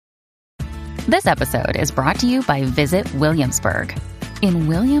This episode is brought to you by Visit Williamsburg. In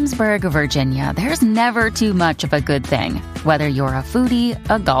Williamsburg, Virginia, there's never too much of a good thing. Whether you're a foodie,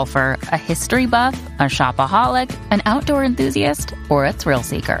 a golfer, a history buff, a shopaholic, an outdoor enthusiast, or a thrill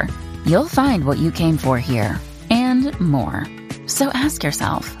seeker, you'll find what you came for here and more. So ask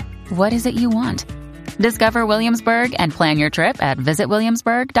yourself, what is it you want? Discover Williamsburg and plan your trip at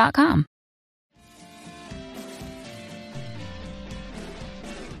visitwilliamsburg.com.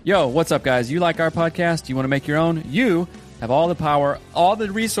 Yo, what's up, guys? You like our podcast? You want to make your own? You have all the power, all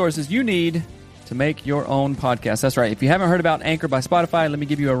the resources you need to make your own podcast. That's right. If you haven't heard about Anchor by Spotify, let me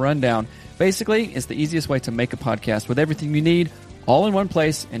give you a rundown. Basically, it's the easiest way to make a podcast with everything you need all in one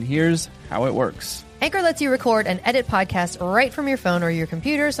place, and here's how it works. Anchor lets you record and edit podcasts right from your phone or your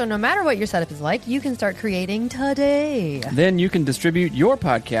computer, so no matter what your setup is like, you can start creating today. Then you can distribute your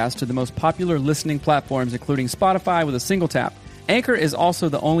podcast to the most popular listening platforms, including Spotify, with a single tap. Anchor is also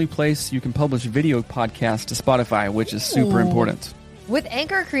the only place you can publish video podcasts to Spotify, which is super important. With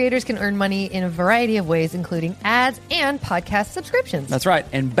Anchor, creators can earn money in a variety of ways, including ads and podcast subscriptions. That's right.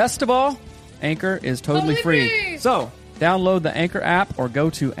 And best of all, Anchor is totally free. So download the Anchor app or go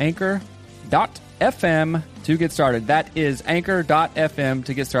to anchor.fm to get started. That is anchor.fm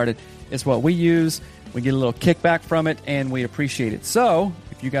to get started. It's what we use. We get a little kickback from it, and we appreciate it. So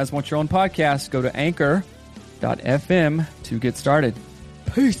if you guys want your own podcast, go to anchor.fm to get started.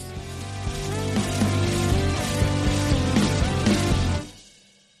 Peace.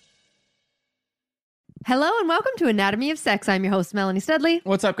 Hello and welcome to Anatomy of Sex. I'm your host, Melanie Studley.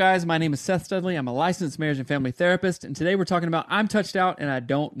 What's up, guys? My name is Seth Studley. I'm a licensed marriage and family therapist, and today we're talking about I'm touched out and I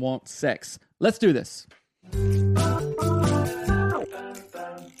don't want sex. Let's do this.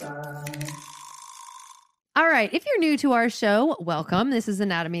 All right, if you're new to our show, welcome. This is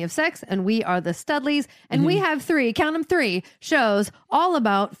Anatomy of Sex, and we are the Studleys, and we have count them three, shows all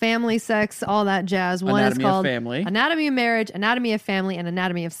about family, sex, all that jazz. One Anatomy is called of Family. Anatomy of Marriage, Anatomy of Family, and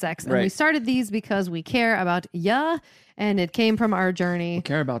Anatomy of Sex. And we started these because we care about ya, and it came from our journey. We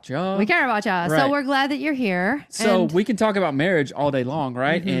care about ya. We care about ya. Right. So we're glad that you're here. So and we can talk about marriage all day long,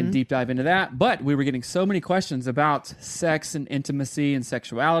 right? And deep dive into that. But we were getting so many questions about sex and intimacy and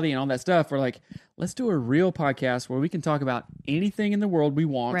sexuality and all that stuff. We're like, let's do a real podcast where we can talk about anything in the world we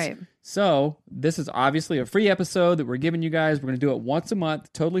want. Right. So this is obviously a free episode that we're giving you guys. We're going to do it once a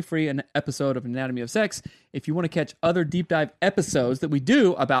month, totally free, an episode of Anatomy of Sex. If you want to catch other deep dive episodes that we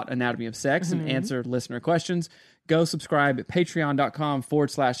do about Anatomy of Sex and answer listener questions, go subscribe at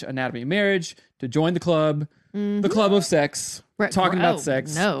patreon.com/anatomy of marriage to join the club, the club of sex. Talking about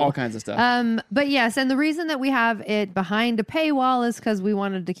sex, all kinds of stuff. But yes, and the reason that we have it behind a paywall is because we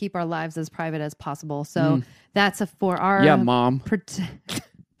wanted to keep our lives as private as possible. So that's for our... Yeah, mom.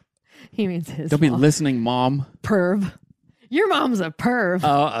 He means his Don't mom. be listening, mom. Perv. Your mom's a perv.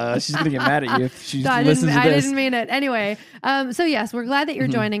 Oh, she's going to get mad at you if she listens to this. I didn't mean it. Anyway, so yes, we're glad that you're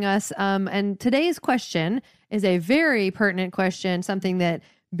joining us. And today's question is a very pertinent question, something that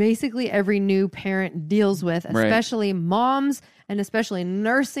basically every new parent deals with, especially moms and especially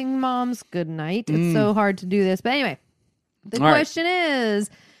nursing moms. Good night. It's so hard to do this. But anyway, the question is,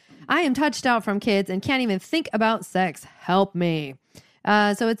 I am touched out from kids and can't even think about sex. Help me.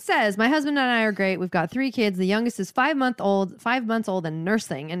 So it says, my husband and I are great. We've got 3 kids. The youngest is 5 months old and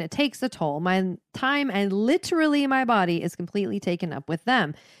nursing, and it takes a toll. My time and literally my body is completely taken up with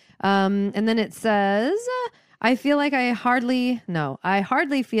them. And then it says... I feel like I hardly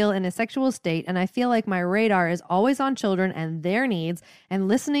feel in a sexual state, and I feel like my radar is always on children and their needs and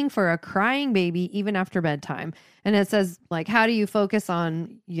listening for a crying baby even after bedtime. And it says, like, how do you focus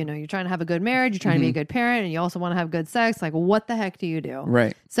on, you're trying to have a good marriage, you're trying to be a good parent, and you also want to have good sex. Like, what the heck do you do?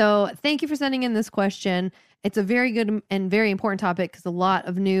 Right. So thank you for sending in this question. It's a very good and very important topic because a lot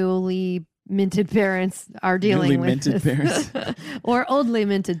of newly minted parents are dealing with this. Or oldly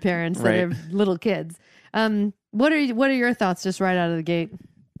minted parents that have little kids. What are your thoughts just right out of the gate?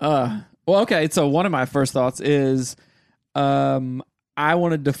 Well, okay. So one of my first thoughts is, I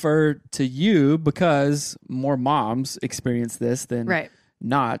want to defer to you because more moms experience this than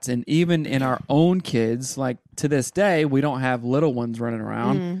not. And even in our own kids, like to this day, we don't have little ones running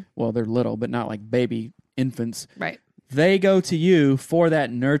around. Well, they're little, but not like baby infants. Right. They go to you for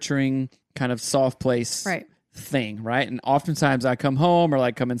that nurturing kind of soft place thing. Right. And oftentimes I come home or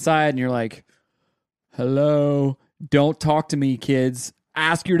like come inside and you're like, hello, don't talk to me, kids.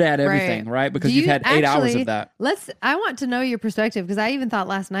 Ask your dad everything, right? Because you've had 8 hours of that. I want to know your perspective because I even thought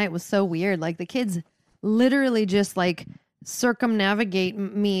last night was so weird. Like the kids literally just like circumnavigate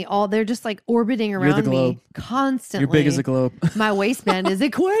me. They're just like orbiting around me constantly. You're big as a globe. My waistband is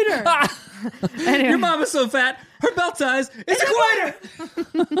equator. Anyway. Your mom is so fat, her belt size is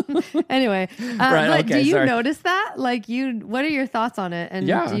equator. Anyway, but do you notice that? Like, what are your thoughts on it? And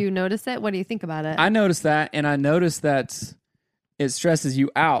do you notice it? What do you think about it? I noticed that, and I noticed that it stresses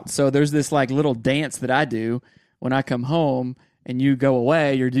you out. So there's this like little dance that I do when I come home and you go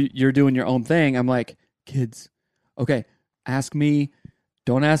away. You're doing your own thing. I'm like, kids, okay, ask me.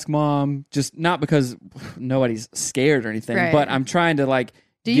 Don't ask mom. Just not because nobody's scared or anything, but I'm trying to like.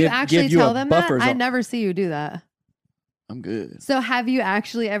 Do you actually tell them that? I never see you do that. I'm good. So have you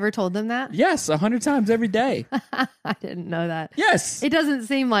actually ever told them that? Yes, 100 times every day. I didn't know that. Yes. It doesn't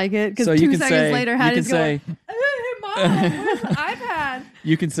seem like it because 2 seconds later, Hattie's going, hey, Mom, where's the iPad?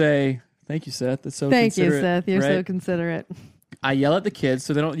 You can say, thank you, Seth. That's so Thank considerate. You, Seth. You're so considerate. I yell at the kids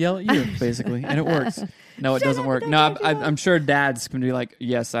so they don't yell at you, basically, and it works. No, it doesn't work. No, I'm sure dads can be like,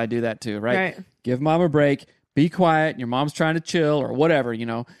 yes, I do that too, right? Give mom a break. Be quiet. Your mom's trying to chill or whatever,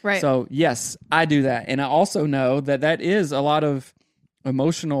 Right. So, yes, I do that. And I also know that is a lot of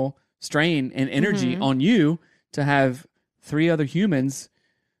emotional strain and energy on you to have 3 other humans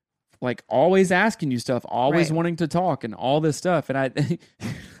like always asking you stuff, always wanting to talk and all this stuff. And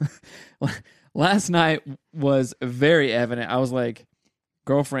I last night was very evident. I was like,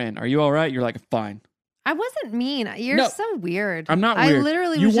 girlfriend, are you all right? You're like, fine. I wasn't mean. You're so weird. I'm not weird. I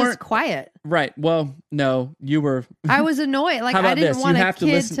literally was just quiet. Right. Well, no, you were. I was annoyed. Like, I didn't want a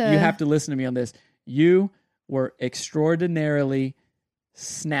kid to. You have to listen to me on this. You were extraordinarily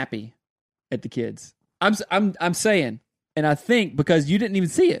snappy at the kids. I'm saying, and I think because you didn't even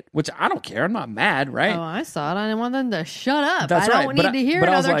see it, which I don't care. I'm not mad, right? Oh, I saw it. I didn't want them to shut up. That's right. I don't need to hear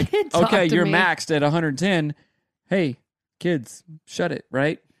another kid talk to me. Okay, you're maxed at 110. Hey, kids, shut it,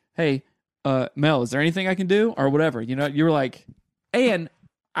 right? Hey. Mel, is there anything I can do or whatever? You were like, and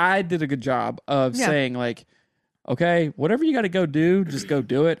I did a good job of saying like, okay, whatever you got to go do, just go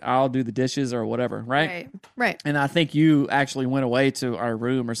do it. I'll do the dishes or whatever. Right. And I think you actually went away to our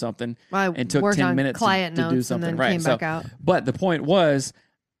room or something and took 10 minutes to do something. And then came back out. But the point was,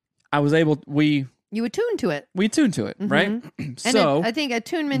 I was able, you attune to it. We attune to it, right? So I think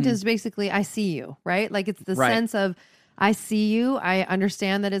attunement is basically, I see you, right? Like it's the sense of, I see you. I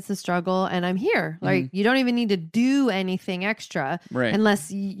understand that it's a struggle and I'm here. Like you don't even need to do anything extra unless,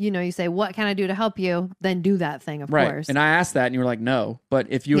 you say, what can I do to help you? Then do that thing, of course. And I asked that and you were like, no. But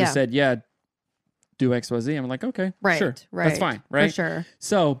if you would have said, yeah, do X, Y, Z, I'm like, okay, sure. That's fine. Right. For sure.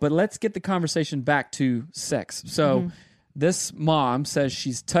 So, but let's get the conversation back to sex. So this mom says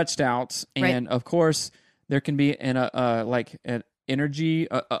she's touched out. And of course there can be an energy,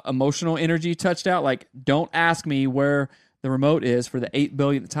 emotional energy touched out. Like, don't ask me where the remote is for the 8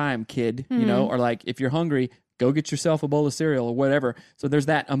 billionth time, kid, or like, if you're hungry, go get yourself a bowl of cereal or whatever. So there's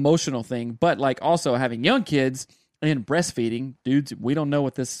that emotional thing. But like also having young kids and breastfeeding, dudes, we don't know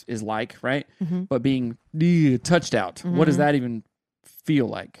what this is like, right? But being touched out, what does that even feel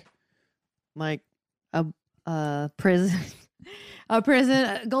like? Like a prison,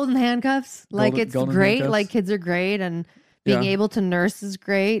 golden handcuffs. Like it's great. Handcuffs. Like kids are great and being able to nurse is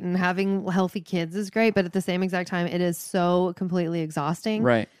great and having healthy kids is great, but at the same exact time, it is so completely exhausting.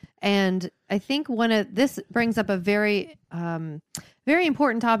 Right. And I think this brings up a very, very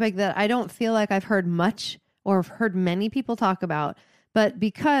important topic that I don't feel like I've heard much or heard many people talk about, but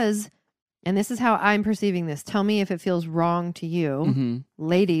because, and this is how I'm perceiving this, tell me if it feels wrong to you.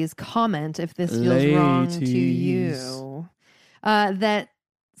 Ladies, comment if this feels wrong to you. That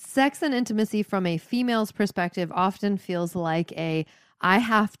sex and intimacy from a female's perspective often feels like I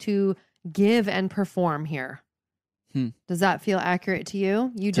have to give and perform here. Does that feel accurate to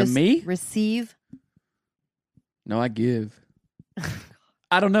you? You just receive? No, I give.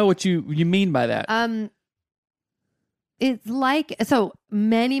 I don't know what you mean by that. It's like, so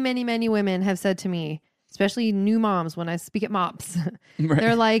many, many, many women have said to me, especially new moms, when I speak at MOPS,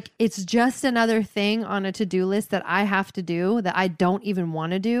 they're like, it's just another thing on a to-do list that I have to do that I don't even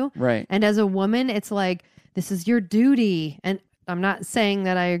want to do. Right. And as a woman, it's like, this is your duty. And I'm not saying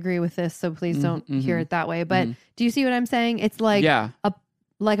that I agree with this, so please don't hear it that way. But do you see what I'm saying? It's like a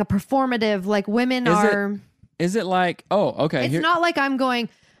performative, like women Is it like, oh, okay. It's not like I'm going,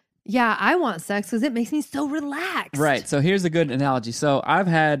 yeah, I want sex because it makes me so relaxed. Right. So here's a good analogy. So I've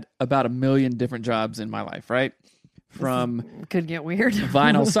had about 1 million different jobs in my life, right? From could get weird.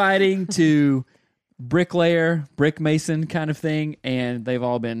 Vinyl siding to bricklayer, brick mason kind of thing. And they've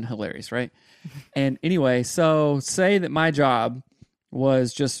all been hilarious, right? And anyway, so say that my job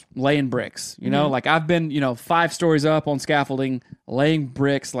was just laying bricks. You know, like I've been, 5 stories up on scaffolding, laying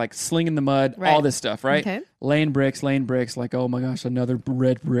bricks, like slinging the mud, all this stuff, right? Okay. Laying bricks, like, oh my gosh, another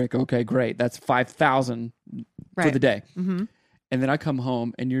red brick. Okay, great. That's 5,000 for the day. Mm-hmm. And then I come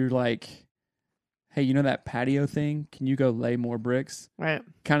home and you're like, hey, you know that patio thing? Can you go lay more bricks? Right.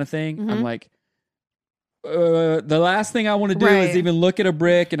 Kind of thing. I'm like, the last thing I want to do is even look at a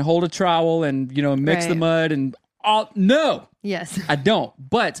brick and hold a trowel and, mix the mud and all. No. Yes. I don't.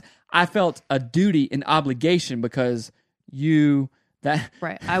 But I felt a duty and obligation because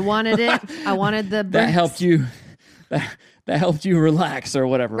Right. I wanted it. I wanted the bricks. That helped you. That helped you relax or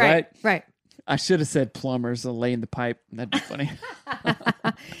whatever, right? Right. I should have said plumbers laying the pipe. That'd be funny.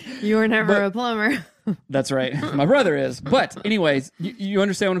 You were never a plumber. That's right. My brother is. But anyways, you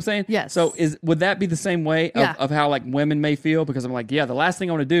understand what I'm saying? Yes. So would that be the same way of how like women may feel? Because I'm like, the last thing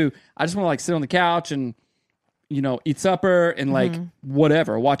I want to do, I just want to like sit on the couch and, eat supper and like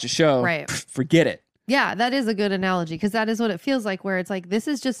whatever, watch a show. Right. Forget it. Yeah, that is a good analogy because that is what it feels like, where it's like, this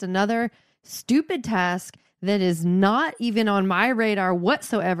is just another stupid task that is not even on my radar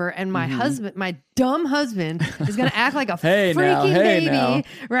whatsoever. And my husband, my dumb husband, is going to act like a freaking baby.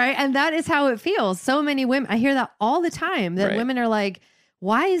 Right. And that is how it feels. So many women, I hear that all the time, that women are like,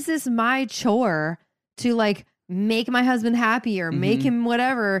 why is this my chore to like make my husband happy or make him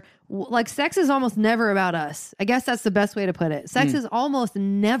whatever? Like, sex is almost never about us. I guess that's the best way to put it. Sex is almost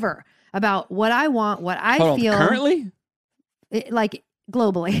never about what I want, what I feel. Currently? Like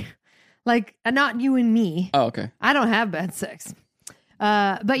globally. Like, not you and me. Oh, okay. I don't have bad sex.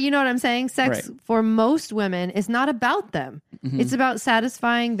 But you know what I'm saying? Sex for most women is not about them. It's about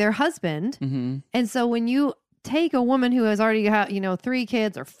satisfying their husband. And so when you take a woman who has already got, 3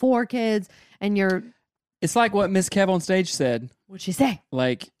 kids or 4 kids and you're... It's like what Miss Kev on Stage said. What'd she say?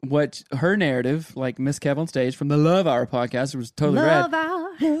 Like what her narrative, like Miss Kev on Stage from the Love Hour podcast, it was totally Love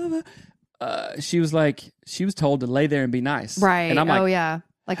Hour. She was told to lay there and be nice. Right. And I'm like, oh, yeah.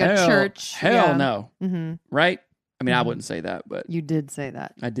 Like a church. Hell no. Right? I mean, I wouldn't say that, but... You did say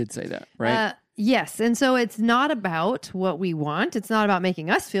that. I did say that, right? Yes. And so it's not about what we want. It's not about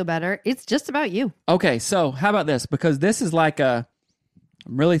making us feel better. It's just about you. Okay, so how about this? Because this is like I'm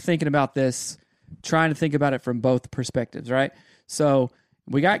really thinking about this, trying to think about it from both perspectives, right? So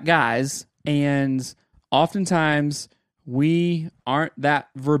we got guys, and oftentimes we aren't that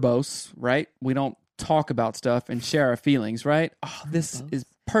verbose, right? We don't talk about stuff and share our feelings, right? Oh, this is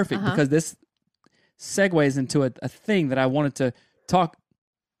perfect because this segues into a thing that I wanted to talk.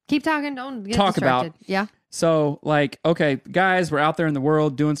 Keep talking. Don't get talk distracted. About. Yeah. So, like, okay, guys, we're out there in the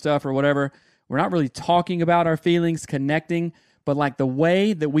world doing stuff or whatever. We're not really talking about our feelings, connecting, but like the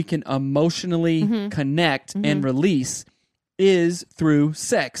way that we can emotionally connect and release is through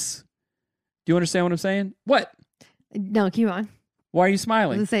sex. Do you understand what I'm saying? What? No, keep on. Why are you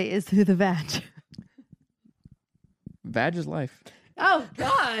smiling? Let's say it's through the vag. Vag is life. Oh,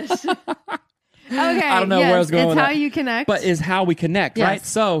 gosh. Okay. I don't know where I was going with that. It's how you connect. But is how we connect, right?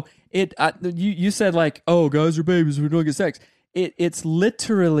 So you said like, oh, guys are babies, we're doing good sex. It's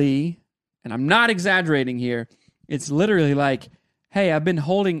literally, and I'm not exaggerating here, it's literally like, hey, I've been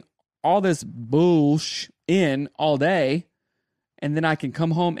holding all this bullshit in all day, and then I can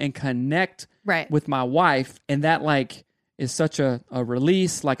come home and connect with my wife, and that like is such a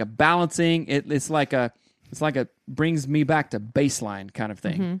release, like a balancing. It's like a brings me back to baseline kind of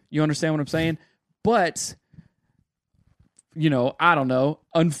thing. You understand what I'm saying? But, I don't know.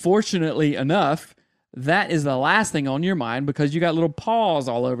 Unfortunately enough, that is the last thing on your mind because you got little paws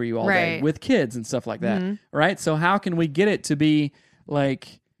all over you all day with kids and stuff like that, right? So how can we get it to be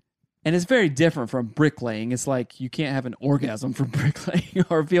like, and it's very different from bricklaying. It's like you can't have an orgasm from bricklaying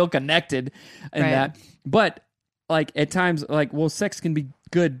or feel connected in that. But like at times, like, well, sex can be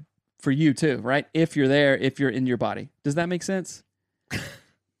good for you too, right? If you're there, if you're in your body. Does that make sense?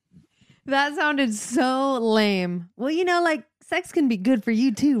 That sounded so lame. Well, like sex can be good for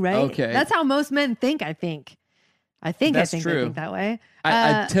you too, right? Okay. That's how most men think, I think. I think true. they think that way.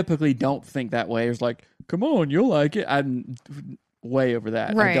 I typically don't think that way. It's like, come on, you'll like it. I'm way over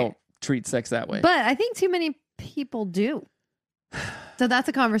that. Right. I don't treat sex that way. But I think too many people do. So that's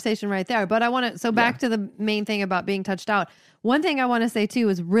a conversation right there. But I want to, back to the main thing about being touched out. One thing I want to say too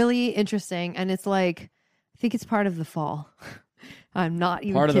is really interesting. And it's like, I think it's part of the fall. I'm not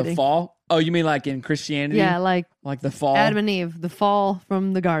even kidding. Part of the fall? Oh, you mean like in Christianity? Yeah, like the fall? Adam and Eve, the fall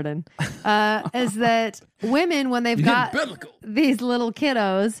from the garden. Is that women, when they've got these little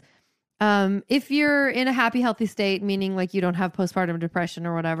kiddos, if you're in a happy, healthy state, meaning like you don't have postpartum depression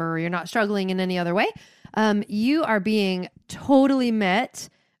or whatever, or you're not struggling in any other way, you are being totally met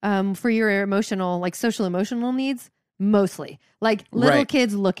for your emotional, like social emotional needs mostly. Like little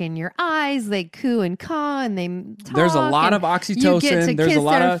kids look in your eyes, they coo and caw, and they talk. There's a lot of oxytocin. You get to There's kiss a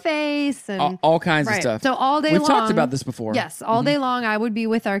lot their of face and all kinds of stuff. So all day We've long, talked about this before. Yes, all day long, I would be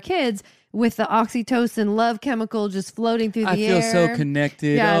with our kids with the oxytocin love chemical just floating through the air. I feel so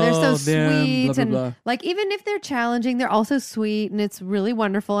connected. Yeah, they're so them, sweet, blah, blah, and blah. like even if they're challenging, they're also sweet, and it's really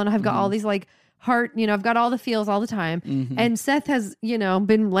wonderful. And I've got all these like heart, I've got all the feels all the time. And Seth has,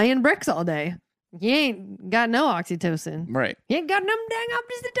 been laying bricks all day. He ain't got no oxytocin. Right. He ain't got no dang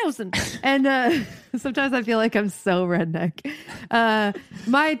oxytocin. And sometimes I feel like I'm so redneck.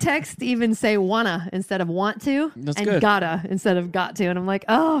 My texts even say wanna instead of want to. That's and good. Gotta instead of got to. And I'm like,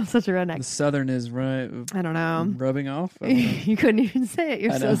 oh, I'm such a The redneck. Southern is right. I don't know. Rubbing off. I don't know. You couldn't even say it.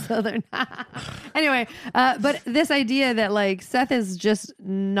 You're so Southern. Anyway, but this idea that like Seth is just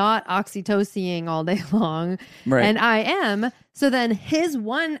not oxytocin all day long, Right. and I am. So then his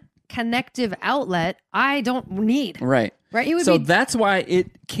one connective outlet I don't need. Right. Right. He would So be that's why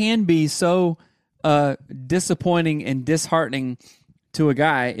it can be so disappointing and disheartening to a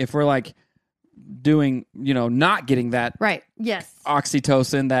guy if we're like doing, not getting that right. Yes.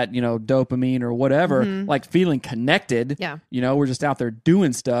 oxytocin, that, dopamine or whatever, like feeling connected. Yeah. We're just out there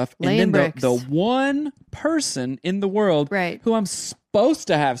doing stuff. Laying and then bricks. the one person in the world Right. who I'm supposed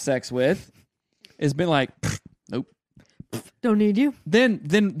to have sex with has been like, nope. Don't need you. Then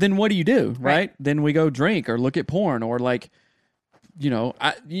what do you do, right? Then we go drink or look at porn or like, you know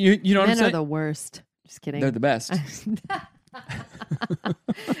what I'm Men saying? are the worst. Just kidding. They're the best.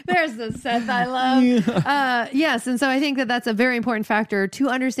 There's the Seth I love. Yes. And so I think that that's a very important factor to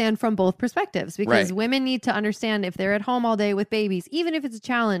understand from both perspectives, because Right. women need to understand if they're at home all day with babies, even if it's a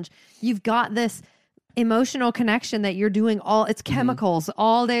challenge, you've got this emotional connection that you're doing it's chemicals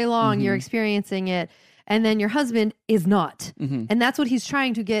all day long. You're experiencing it. And then your husband is not. And that's what he's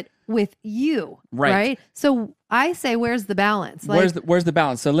trying to get with you. Right. So I say, where's the balance? Like, Where's the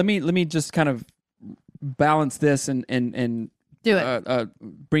balance? So let me just kind of balance this and do it.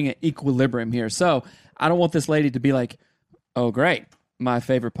 bring an equilibrium here. So I don't want this lady to be like, oh great, my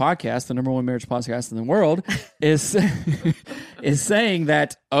favorite podcast, the number one marriage podcast in the world, is saying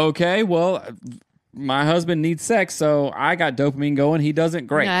that, okay, well, my husband needs sex, so I got dopamine going. He doesn't.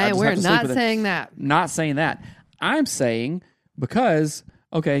 Great. I just we're have to sleep not with him. saying that. Not saying that. I'm saying because,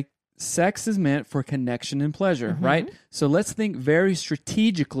 okay, sex is meant for connection and pleasure, right? So let's think very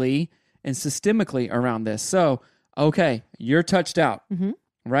strategically and systemically around this. So, okay, you're touched out,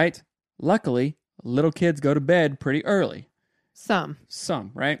 right? Luckily, little kids go to bed pretty early.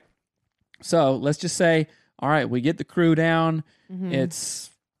 Some, right? So let's just say, all right, we get the crew down. It's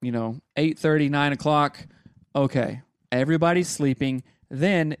 8:30, 9 o'clock. Okay, everybody's sleeping.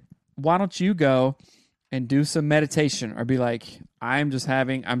 Then why don't you go and do some meditation, or be like, I'm just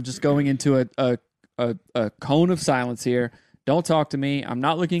going into a cone of silence here. Don't talk to me. I'm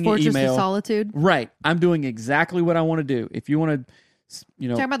not looking Fortress at email. of solitude. Right. I'm doing exactly what I want to do. If you want to,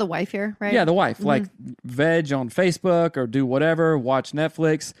 Talking about the wife here, right? yeah, the wife, like veg on Facebook or do whatever, watch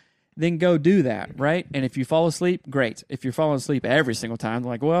Netflix, then go do that, right? And if you fall asleep, great. If you're falling asleep every single time,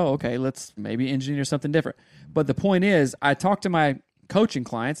 like, well, okay, let's maybe engineer something different. But the point is, I talk to my coaching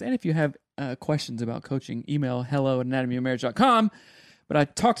clients, and if you have questions about coaching, email hello@anatomyofmarriage.com. But I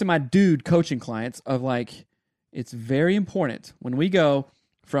talk to my dude coaching clients of like, it's very important when we go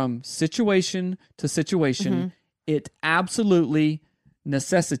from situation to situation, it absolutely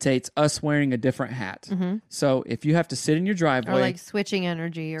necessitates us wearing a different hat. So if you have to sit in your driveway, Or like switching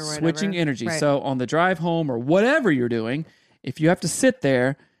energy or whatever. switching energy. Right. So on the drive home or whatever you're doing, if you have to sit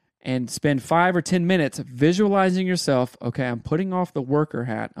there and spend 5 or 10 minutes visualizing yourself, okay, I'm putting off the worker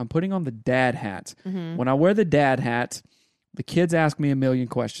hat. I'm putting on the dad hat. When I wear the dad hat, the kids ask me a million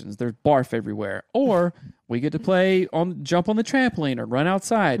questions. There's barf everywhere. Or we get to jump on the trampoline or run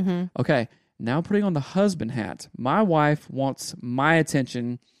outside. Okay, now I'm putting on the husband hat. My wife wants my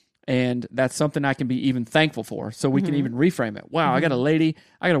attention, and that's something I can be even thankful for. So we can even reframe it. Wow, I got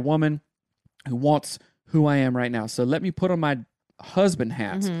a woman who wants who I am right now. So let me put on my husband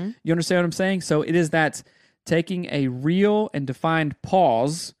hat. You understand what I'm saying? So it is that taking a real and defined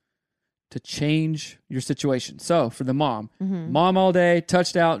pause to change your situation. So for the mom all day,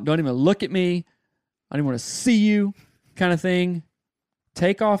 touched out, don't even look at me, I don't even want to see you kind of thing.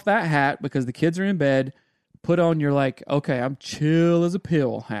 Take off that hat because the kids are in bed. Put on your like, okay, I'm chill as a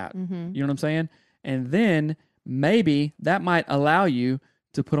pill hat. You know what I'm saying? And then maybe that might allow you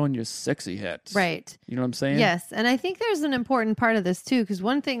to put on your sexy hat. Right. You know what I'm saying? Yes. And I think there's an important part of this too, because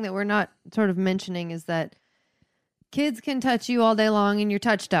one thing that we're not sort of mentioning is that kids can touch you all day long and you're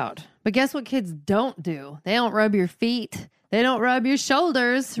touched out. But guess what kids don't do? They don't rub your feet. They don't rub your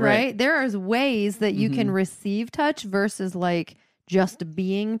shoulders, right? There are ways that you can receive touch versus like just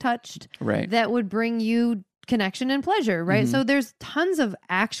being touched. Right. That would bring you connection and pleasure, right? So there's tons of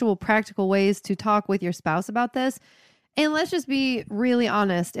actual practical ways to talk with your spouse about this. And let's just be really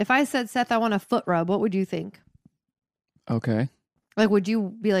honest. If I said, Seth, I want a foot rub, what would you think? Okay. Like, would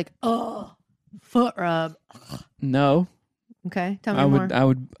you be like, oh, foot rub? No. Okay. Tell me more.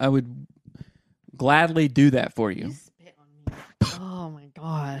 I would gladly do that for you. Spit on me. Oh my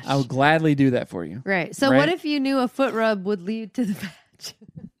gosh. I would gladly do that for you. Right. So what if you knew a foot rub would lead to the vag?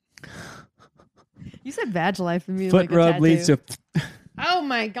 You said vag life and me Foot like a rub tattoo. leads to... Oh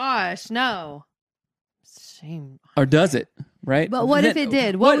my gosh. No. Shame. Or does it? Right? But what if it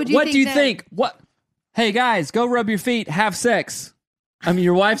did? What would you think? What do you then? think? What? Hey guys, go rub your feet, have sex. I mean,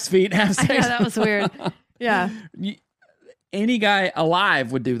 your wife's feet, have sex. Yeah, that was weird. Yeah. Any guy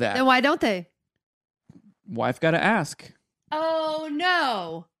alive would do that. Then why don't they? Wife got to ask. Oh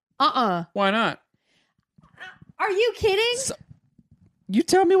no. Why not? Are you kidding? So, you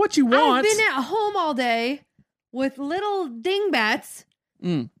tell me what you want. I've been at home all day with little dingbats,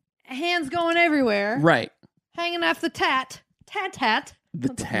 hands going everywhere. Right. Hanging off the tat. The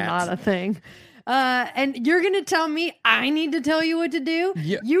That's tat. not a thing. And you're going to tell me I need to tell you what to do?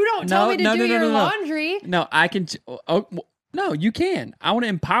 Yeah. You don't tell me to do your laundry. No, I can. No, you can. I want to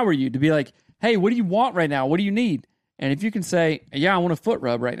empower you to be like, hey, what do you want right now? What do you need? And if you can say, yeah, I want a foot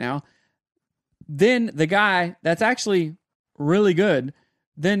rub right now, then the guy, that's actually really good.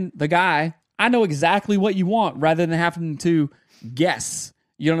 Then the guy, I know exactly what you want rather than having to guess.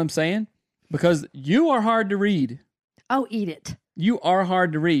 You know what I'm saying? Because you are hard to read. Oh, eat it. You are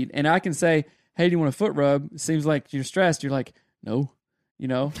hard to read. And I can say, hey, do you want a foot rub? It seems like you're stressed. You're like, no. You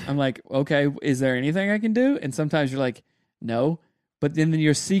know, I'm like, okay, is there anything I can do? And sometimes you're like, no. But then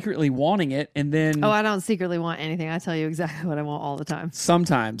you're secretly wanting it. And then... Oh, I don't secretly want anything. I tell you exactly what I want all the time.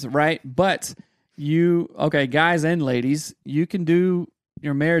 Sometimes, right? But okay, guys and ladies, you can do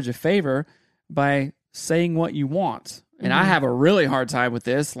your marriage a favor by saying what you want. And I have a really hard time with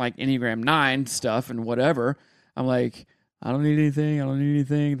this, like Enneagram 9 stuff and whatever. I'm like, I don't need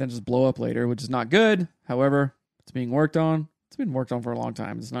anything. Then just blow up later, which is not good. However, it's being worked on. It's been worked on for a long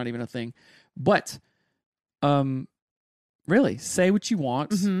time. It's not even a thing. But really, say what you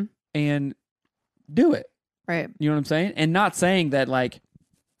want and do it. Right. You know what I'm saying? And not saying that, like,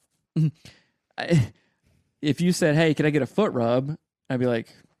 if you said, hey, can I get a foot rub? I'd be like,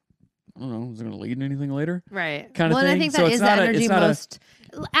 I don't know, is it going to lead to anything later? Right. Kind of thing. And I think that is the energy most...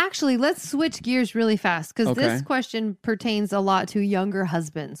 Actually, let's switch gears really fast because this question pertains a lot to younger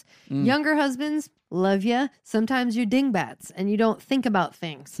husbands. Younger husbands, love you. Sometimes you're dingbats and you don't think about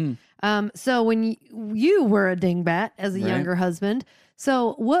things. So when you were a dingbat as a younger husband,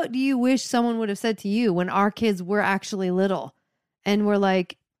 so what do you wish someone would have said to you when our kids were actually little and we're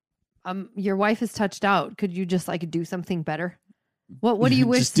like, your wife is touched out. Could you just like do something better? What do you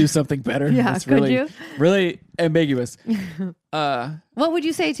wish? Just do something better. Yeah, That's could you? Really ambiguous. What would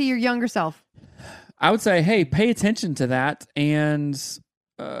you say to your younger self? I would say, hey, pay attention to that and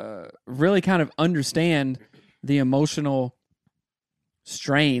really kind of understand the emotional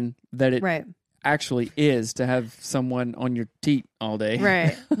strain that it actually is to have someone on your teat all day.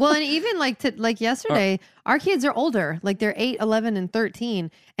 Right. Well, and even like yesterday, our kids are older. Like they're 8, 11, and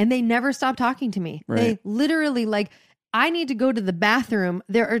 13, and they never stop talking to me. Right. They literally like... I need to go to the bathroom.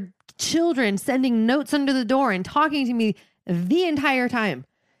 There are children sending notes under the door and talking to me the entire time.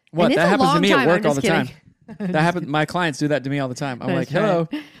 What? And it's that happens to me at work all the kidding. time. That happens. My clients do that to me all the time. I'm like, hello.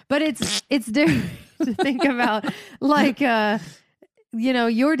 But it's different to think about. Like,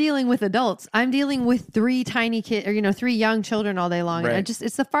 you're dealing with adults. I'm dealing with 3 tiny kids, or 3 young children all day long. Right. And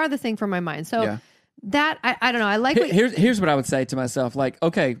it's the farthest thing from my mind. So that I don't know. I like. Here's what I would say to myself. Like,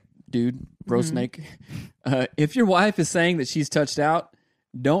 okay, dude, bro snake. If your wife is saying that she's touched out,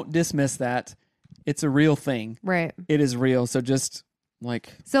 don't dismiss that. It's a real thing. Right. It is real. So just like,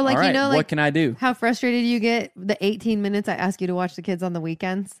 all right, what can I do? How frustrated you get the 18 minutes I ask you to watch the kids on the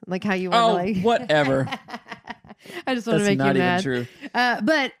weekends? Like how you want to like... whatever. I just want to make you mad. That's not even true.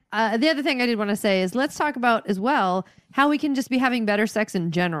 But the other thing I did want to say is let's talk about as well how we can just be having better sex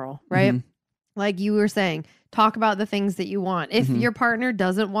in general, right? Like you were saying, talk about the things that you want. If your partner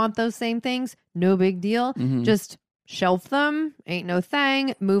doesn't want those same things, no big deal. Just shelf them. Ain't no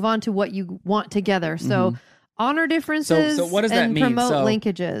thing. Move on to what you want together. So honor differences so what does that mean? Promote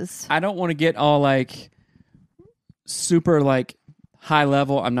linkages. I don't want to get all like super like high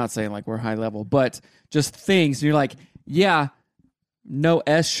level. I'm not saying like we're high level, but just things. You're like, yeah, no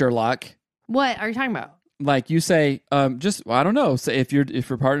S Sherlock. What are you talking about? Like you say, just I don't know. So if your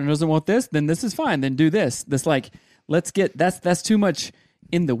partner doesn't want this, then this is fine. Then do this. This like let's get that's too much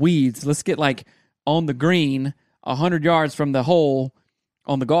in the weeds. Let's get like on the green, 100 yards from the hole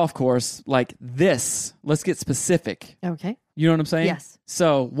on the golf course. Like this. Let's get specific. Okay. You know what I'm saying? Yes.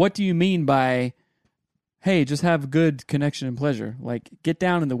 So what do you mean by, hey, just have good connection and pleasure? Like get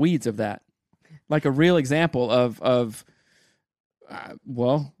down in the weeds of that. Like a real example of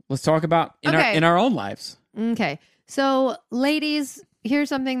well, let's talk about in our own lives. Okay. So, ladies, here's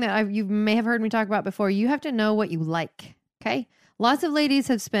something that you may have heard me talk about before. You have to know what you like. Okay. Lots of ladies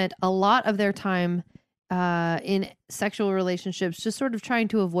have spent a lot of their time in sexual relationships just sort of trying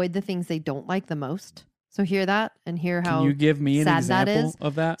to avoid the things they don't like the most. So hear that and hear how Can you give me an example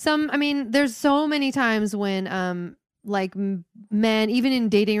of that? There's so many times when like men, even in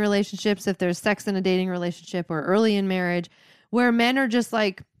dating relationships, if there's sex in a dating relationship or early in marriage, where men are just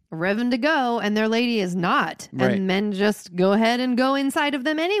like revving to go and their lady is not. Right. And men just go ahead and go inside of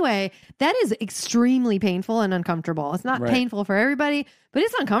them anyway. That is extremely painful and uncomfortable. It's not painful for everybody, but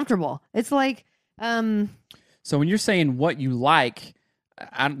it's uncomfortable. It's like... So when you're saying what you like,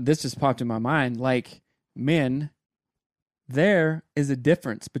 this just popped in my mind. Like men, there is a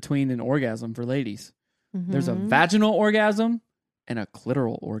difference between an orgasm for ladies. Mm-hmm. There's a vaginal orgasm and a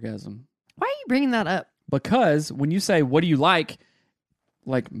clitoral orgasm. Why are you bringing that up? Because when you say, what do you like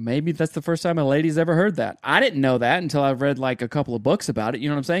maybe that's the first time a lady's ever heard that. I didn't know that until I've read like a couple of books about it. You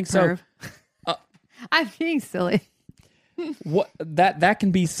know what I'm saying? So I'm being silly. What that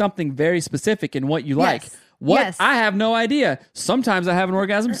can be something very specific in what you like. What I have no idea. Sometimes I have an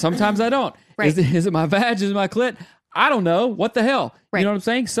orgasm, sometimes I don't. Right. Is it my vag? Is it my clit? I don't know. What the hell? Right. You know what I'm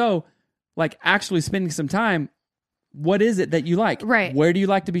saying? So like actually spending some time, what is it that you like? Right. Where do you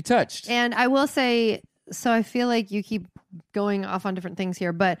like to be touched? And I will say, so I feel like you keep going off on different things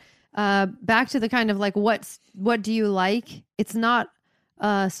here, but back to the kind of like, what do you like? It's not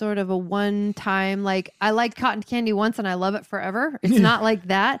sort of a one time, like I liked cotton candy once and I love it forever. It's not like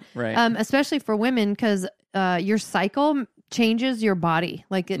that. Right. Especially for women, because your cycle changes your body.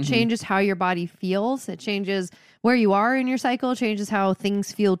 Like it changes how your body feels. It changes where you are in your cycle, changes how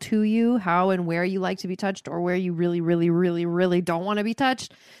things feel to you, how and where you like to be touched or where you really, really, really, really don't want to be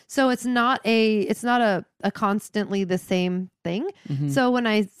touched. So it's not a constantly the same thing. Mm-hmm. So when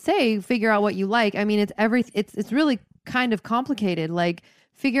I say figure out what you like, I mean, it's really kind of complicated. Like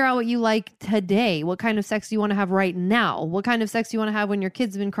figure out what you like today. What kind of sex do you want to have right now? What kind of sex do you want to have when your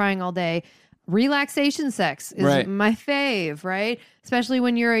kid's been crying all day? Relaxation sex is my fave, right? Especially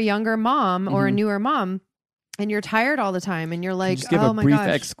when you're a younger mom or a newer mom and you're tired all the time and you're like, just give a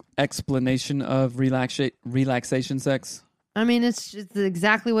brief explanation of relaxation sex. I mean, it's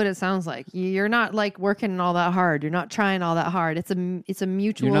exactly what it sounds like. You're not like working all that hard. You're not trying all that hard. It's a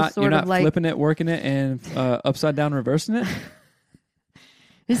mutual you're not like flipping it, working it, and upside down reversing it.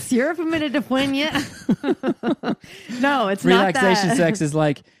 Is syrup a minute to win yet? No, it's not that. Relaxation sex is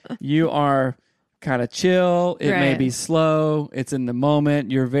like you are kind of chill. It may be slow. It's in the moment.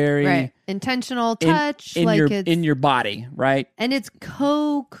 You're very intentional touch, in your body, right? And it's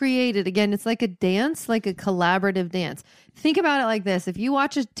co-created. Again, it's like a dance, like a collaborative dance. Think about it like this: if you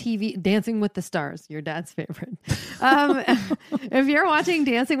watch a TV, Dancing with the Stars, your dad's favorite. If you're watching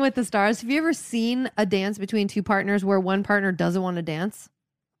Dancing with the Stars, have you ever seen a dance between two partners where one partner doesn't want to dance?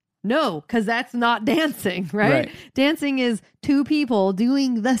 No, because that's not dancing, right? Dancing is two people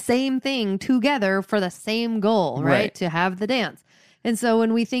doing the same thing together for the same goal, right? To have the dance. And so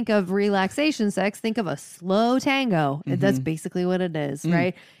when we think of relaxation sex, think of a slow tango. Mm-hmm. That's basically what it is,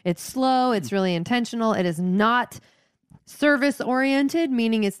 right? It's slow. It's really intentional. It is not service oriented,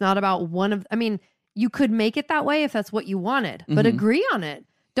 meaning it's not about you could make it that way if that's what you wanted, but agree on it.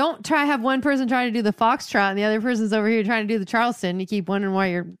 Don't have one person trying to do the foxtrot and the other person's over here trying to do the Charleston. You keep wondering why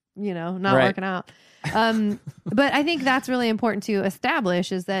you're not working out. But I think that's really important to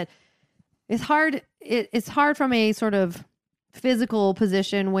establish is that it's hard. It's hard from a sort of physical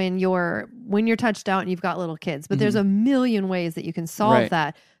position when you're touched out and you've got little kids, but there's a million ways that you can solve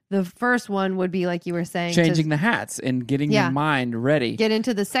that. The first one would be, like you were saying, changing the hats and getting your mind ready. Get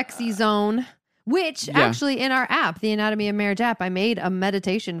into the sexy zone, which actually in our app, the Anatomy of Marriage app, I made a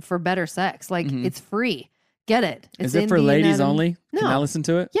meditation for better sex. Like it's free. Get it. Is it for ladies only? No. Can I listen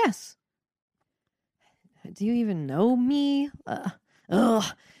to it? Yes. Do you even know me?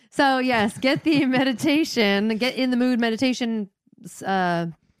 So yes, get the meditation, get in the mood meditation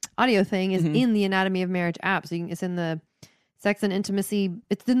audio thing is in the Anatomy of Marriage app. So it's in the sex and intimacy.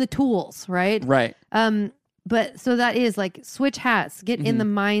 It's in the tools, right? Right. But so that is like switch hats, get in the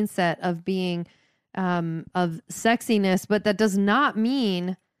mindset of being, of sexiness, but that does not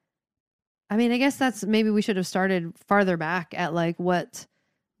mean I mean, I guess that's maybe we should have started farther back at like what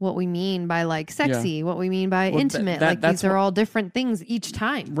we mean by like sexy, what we mean by intimate. These are all different things each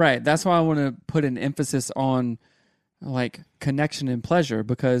time. Right. That's why I want to put an emphasis on like connection and pleasure,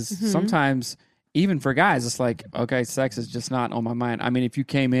 because sometimes even for guys, it's like, okay, sex is just not on my mind. I mean, if you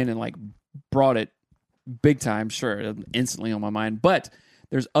came in and like brought it big time, sure, instantly on my mind. But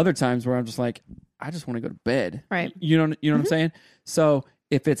there's other times where I'm just like, I just want to go to bed. Right. You know what I'm saying? So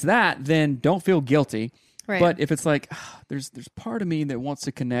if it's that, then don't feel guilty. Right. But if it's like, there's part of me that wants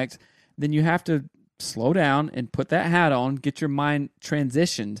to connect, then you have to slow down and put that hat on, get your mind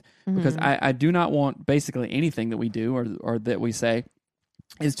transitioned, because I do not want basically anything that we do or that we say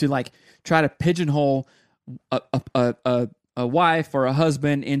is to like try to pigeonhole a wife or a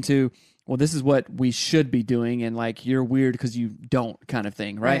husband into, well, this is what we should be doing, and like you're weird because you don't, kind of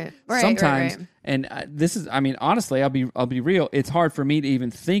thing, right? Sometimes, and this is, I mean, honestly, I'll be real. It's hard for me to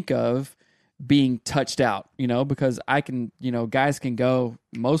even think of being touched out, because I can, guys can go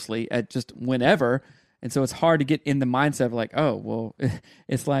mostly at just whenever, and so it's hard to get in the mindset of like, oh, well,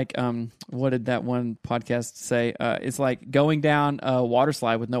 it's like, what did that one podcast say? It's like going down a water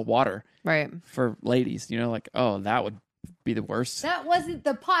slide with no water, right? For ladies, like, oh, that would be the worst. That wasn't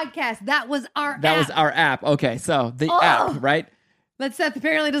the podcast. That was our app. That was our app. Okay, so the app, right? That Seth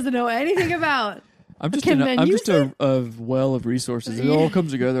apparently doesn't know anything about. I'm just a well of resources. It all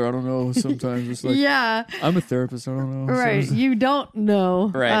comes together. I don't know. Sometimes it's like, I'm a therapist. I don't know. Right. So, you don't know.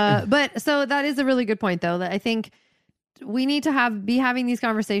 Right. But so that is a really good point, though, that I think we need to be having these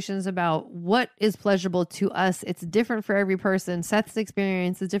conversations about what is pleasurable to us. It's different for every person. Seth's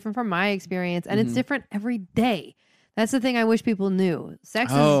experience is different from my experience, and it's different every day. That's the thing I wish people knew.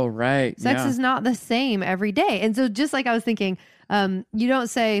 Sex is not the same every day. And so just like I was thinking, you don't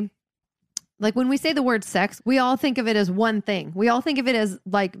say, like when we say the word sex, we all think of it as one thing. We all think of it as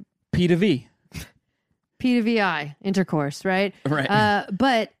like P to V. P to VI, intercourse, right? Right.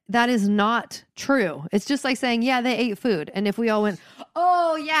 But that is not true. It's just like saying, yeah, they ate food. And if we all went,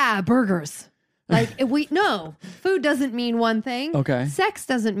 oh yeah, burgers. Like food doesn't mean one thing. Okay. Sex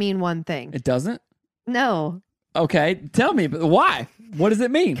doesn't mean one thing. It doesn't? No. Okay. Tell me, but why? What does it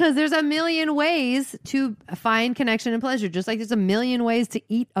mean? Because there's a million ways to find connection and pleasure. Just like there's a million ways to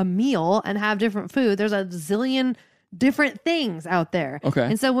eat a meal and have different food. There's a zillion different things out there. Okay.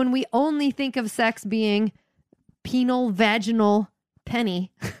 And so when we only think of sex being penal, vaginal,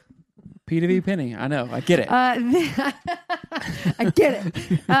 penny. P to V penny. I know. I get it. I get it.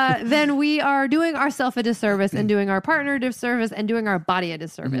 Then we are doing ourselves a disservice and doing our partner a disservice and doing our body a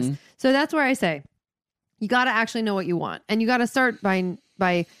disservice. So that's where I say, you got to actually know what you want. And you got to start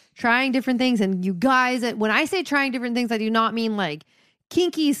by trying different things. And you guys, when I say trying different things, I do not mean like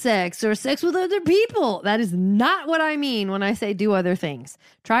kinky sex or sex with other people. That is not what I mean when I say do other things.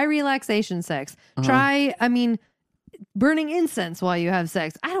 Try relaxation sex. Try, burning incense while you have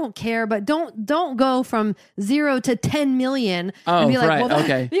sex. I don't care, but don't go from 0 to 10 million and be like, well,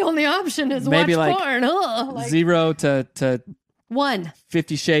 okay. The only option is maybe watch porn. Like 0 to 1.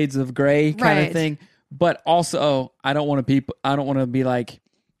 50 Shades of Grey kind of thing. But also, I don't want to be like,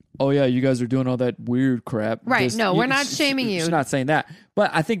 oh yeah, you guys are doing all that weird crap. Right. We're not shaming you. She's not saying that.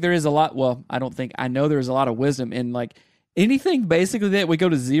 But I think there is a lot, well, I know there's a lot of wisdom in like anything basically that we go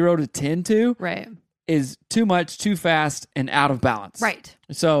to 0 to 10 to is too much, too fast, and out of balance. Right.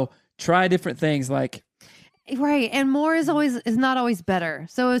 So try different things like. Right. And more is not always better.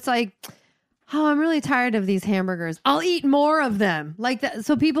 So it's like, oh, I'm really tired of these hamburgers. I'll eat more of them. Like that.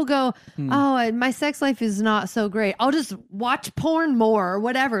 So people go, oh, my sex life is not so great. I'll just watch porn more or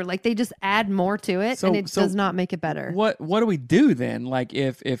whatever. Like they just add more to it and it does not make it better. What do we do then? Like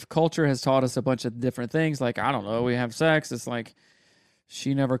if culture has taught us a bunch of different things, like, I don't know, we have sex. It's like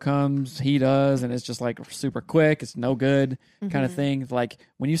she never comes, he does. And it's just like super quick. It's no good kind of thing. Like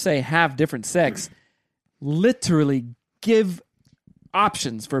when you say have different sex, literally give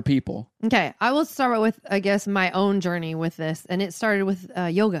options for people. Okay, I will start with, I guess, my own journey with this, and it started with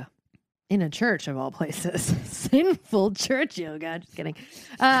yoga in a church of all places. Sinful church yoga. Just kidding.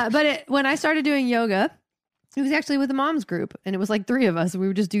 But when I started doing yoga, it was actually with a mom's group, and it was like 3 of us. We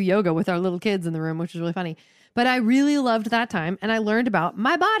would just do yoga with our little kids in the room, which was really funny. But I really loved that time, and I learned about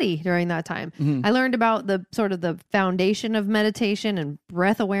my body during that time. I learned about the sort of the foundation of meditation and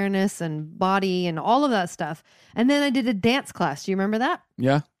breath awareness and body and all of that stuff. And then I did a dance class. Do you remember that?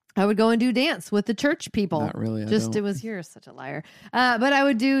 Yeah. I would go and do dance with the church people. Not really. You're such a liar. But I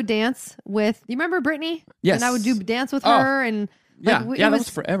would do dance with, you remember Brittany? Yes. And I would do dance with her and that was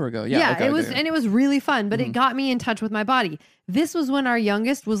forever ago. Yeah. Okay, and it was really fun, but it got me in touch with my body. This was when our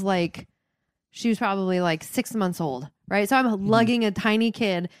youngest was like, she was probably like 6 months old, right? So I'm lugging a tiny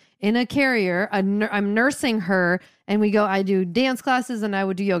kid in a carrier. I'm nursing her, and I do dance classes, and I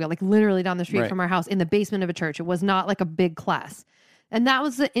would do yoga, like literally down the street from our house in the basement of a church. It was not like a big class. And that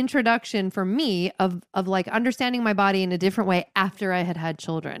was the introduction for me of like understanding my body in a different way after I had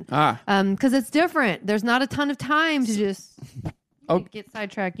children. Because it's different. There's not a ton of time to just get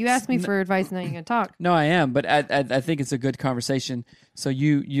sidetracked. You asked me for advice, now you're going to talk. No, I am, but I think it's a good conversation. So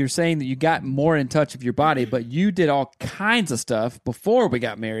you're saying that you got more in touch with your body, but you did all kinds of stuff before we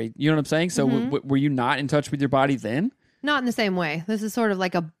got married. You know what I'm saying? So were you not in touch with your body then? Not in the same way. This is sort of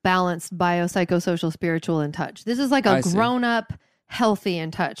like a balanced biopsychosocial spiritual in touch. This is like a grown-up healthy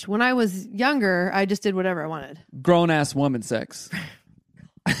in touch. When I was younger, I just did whatever I wanted. Grown-ass woman sex.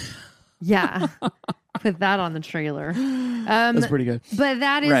 Yeah. Put that on the trailer. That's pretty good. But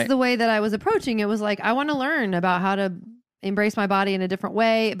that is the way that I was approaching. It was like, I want to learn about how to embrace my body in a different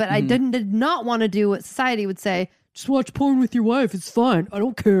way. But I did not want to do what society would say, just watch porn with your wife. It's fine. I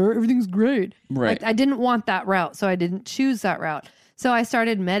don't care. Everything's great. Right. I didn't want that route. So I didn't choose that route. So I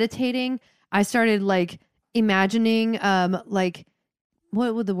started meditating. I started like imagining like,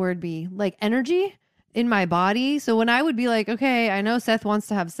 what would the word be? Like energy in my body. So when I would be like, okay, I know Seth wants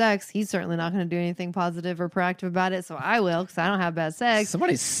to have sex. He's certainly not going to do anything positive or proactive about it. So I will, because I don't have bad sex.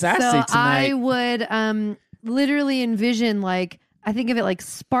 Somebody's sassy so tonight. I would literally envision like, I think of it like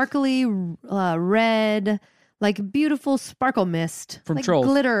sparkly red, like beautiful sparkle mist from like Trolls.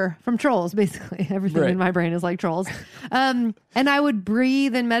 Glitter from Trolls, basically. Everything in my brain is like Trolls. And I would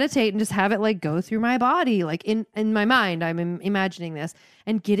breathe and meditate and just have it like go through my body. Like in my mind, I'm imagining this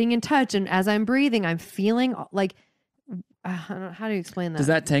and getting in touch. And as I'm breathing, I'm feeling like, I don't know, how do you explain that? Does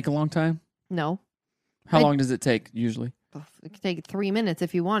that take a long time? No. How long does it take usually? It could take 3 minutes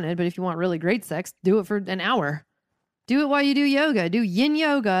if you wanted, but if you want really great sex, do it for an hour. Do it while you do yoga. Do yin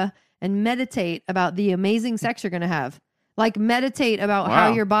yoga and meditate about the amazing sex you're going to have. Like meditate about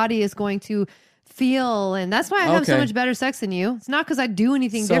how your body is going to feel. And that's why I have so much better sex than you. It's not because I do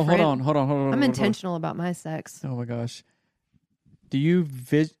anything different. Hold on. I'm intentional about my sex. Oh my gosh. Do you,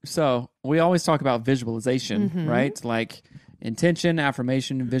 so we always talk about visualization, right? Like intention,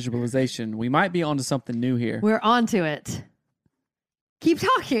 affirmation, and visualization. We might be onto something new here. We're onto it. Keep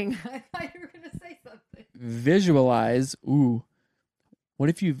talking. I thought you were going to say something. Visualize. Ooh.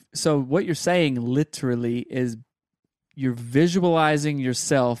 What you're saying literally is you're visualizing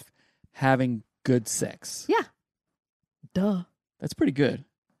yourself having good sex. Yeah. Duh. That's pretty good.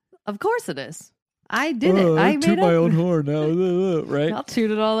 Of course it is. I did it. I made my own horn now, right? I'll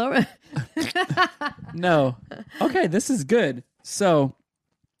toot it all over. No. Okay, this is good. So,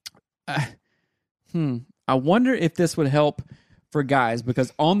 I wonder if this would help for guys,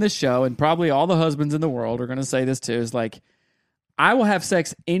 because on this show, and probably all the husbands in the world are going to say this too, is like, I will have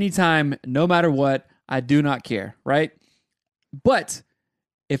sex anytime, no matter what. I do not care, right? But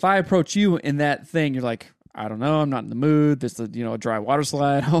if I approach you in that thing, you're like, I don't know, I'm not in the mood. There's a dry water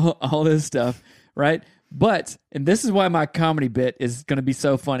slide, all this stuff, right? But, and this is why my comedy bit is going to be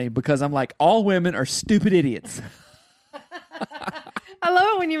so funny, because I'm like, all women are stupid idiots. I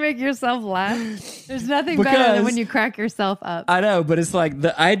love it when you make yourself laugh. There's nothing better than when you crack yourself up. I know, but it's like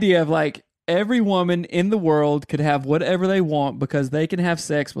the idea of like, every woman in the world could have whatever they want because they can have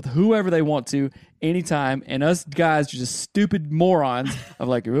sex with whoever they want to anytime. And us guys are just stupid morons of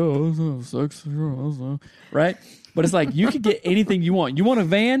like, oh, sex, right? But it's like, you can get anything you want. You want a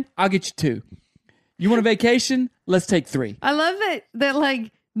van? I'll get you 2. You want a vacation? Let's take 3. I love it that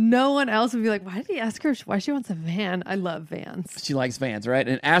like no one else would be like, why did he ask her why she wants a van? I love vans. She likes vans, right?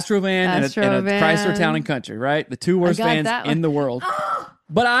 An Astrovan and a Chrysler Town and Country, right? The 2 worst vans in the world.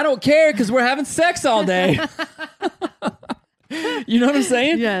 But I don't care because we're having sex all day. You know what I'm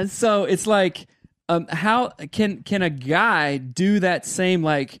saying? Yes. So it's like, how can a guy do that same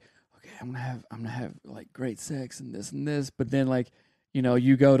like, okay, I'm gonna have like great sex and this, but then like,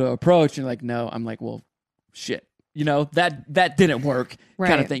 you go to approach and like, no, I'm like, well, shit, that didn't work,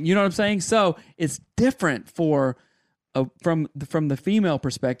 kind of thing. You know what I'm saying? So it's different from the female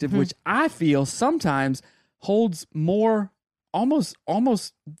perspective, which I feel sometimes holds more. Almost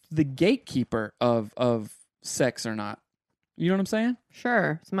the gatekeeper of sex or not. You know what I'm saying?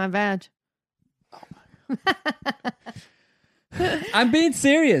 Sure. It's my vag. Oh my. I'm being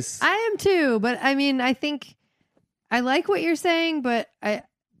serious. I am too, but I mean, I think I like what you're saying, but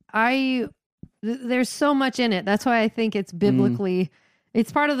there's so much in it. That's why I think it's biblically,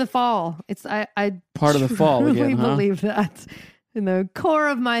 it's part of the fall. I part of the fall. I really believe that in the core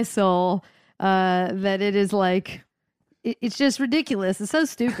of my soul, that it is like, it's just ridiculous. It's so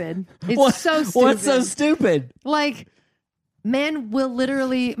stupid. It's so stupid. What's so stupid? Like, Men will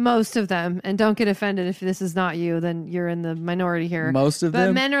literally, most of them, and don't get offended if this is not you, then you're in the minority here. Most of them?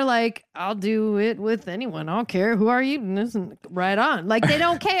 But men are like, I'll do it with anyone. I don't care. Who are you? And listen, right on. Like, they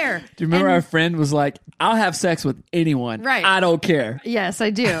don't care. Do you remember our friend was like, I'll have sex with anyone. Right. I don't care. Yes, I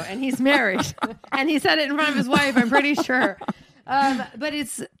do. And he's married. And he said it in front of his wife, I'm pretty sure. But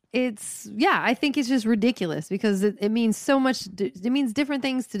I think it's just ridiculous because it means so much. It means different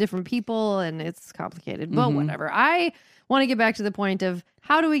things to different people and it's complicated. But whatever. I want to get back to the point of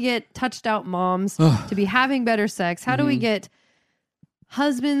how do we get touched out moms to be having better sex? How do we get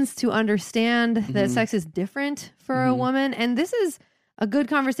husbands to understand that sex is different for a woman? And this is a good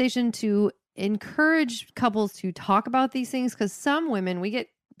conversation to encourage couples to talk about these things because some women, we get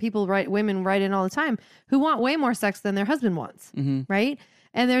women write in all the time who want way more sex than their husband wants, right?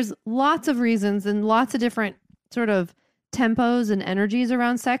 And there's lots of reasons and lots of different sort of tempos and energies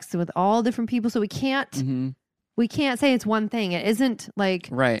around sex with all different people. So we can't say it's one thing. It isn't like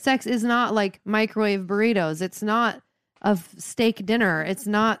sex is not like microwave burritos. It's not a steak dinner. It's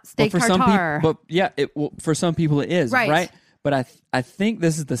not steak tartare. For some people it is, right? But I think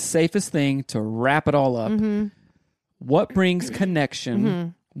this is the safest thing to wrap it all up. What brings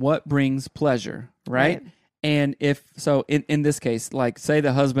connection? What brings pleasure, right? And if so, in this case, like say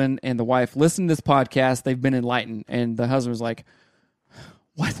the husband and the wife listen to this podcast, they've been enlightened, and the husband was like,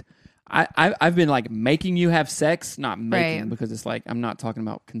 "What? I've been like making you have sex, not making because it's like I'm not talking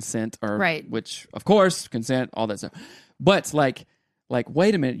about consent or which of course consent, all that stuff, but it's like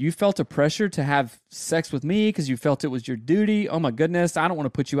wait a minute, you felt a pressure to have sex with me because you felt it was your duty. Oh my goodness, I don't want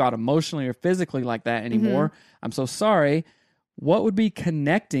to put you out emotionally or physically like that anymore. I'm so sorry. What would be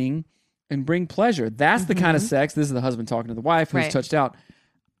connecting and bring pleasure? That's the kind of sex. This is the husband talking to the wife who's touched out.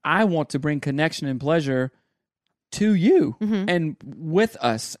 I want to bring connection and pleasure to you and with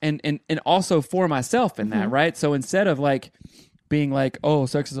us and also for myself in that, right? So instead of like being like, oh,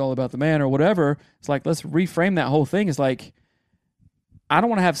 sex is all about the man or whatever, it's like, let's reframe that whole thing. It's like, I don't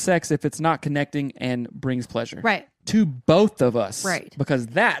want to have sex if it's not connecting and brings pleasure. Right. To both of us. Right. Because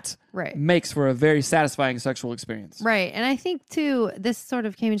that makes for a very satisfying sexual experience. Right. And I think too, this sort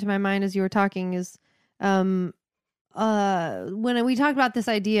of came into my mind as you were talking is when we talked about this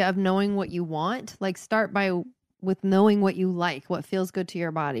idea of knowing what you want, like start with knowing what you like, what feels good to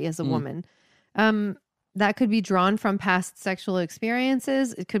your body as a woman. That could be drawn from past sexual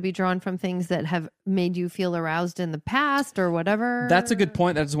experiences. It could be drawn from things that have made you feel aroused in the past or whatever. That's a good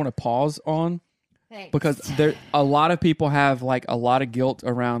point that I just want to pause on. Thanks. Because a lot of people have like a lot of guilt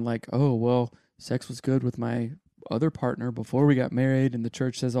around like, oh, well, sex was good with my other partner before we got married and the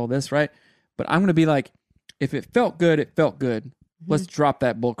church says all this, right? But I'm going to be like, if it felt good, it felt good. Let's drop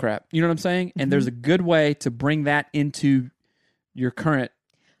that bull crap. You know what I'm saying? And there's a good way to bring that into your current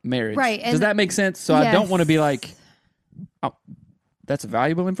marriage. Right. Does that make sense? So I don't want to be like, oh, that's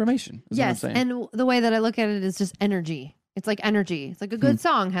valuable information. Is what I'm saying. And the way that I look at it is just energy. It's like energy. It's like a good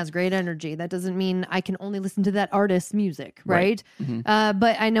song has great energy. That doesn't mean I can only listen to that artist's music, right?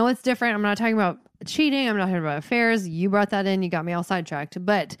 But I know it's different. I'm not talking about cheating. I'm not talking about affairs. You brought that in. You got me all sidetracked.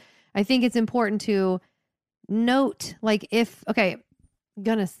 But I think it's important to note, like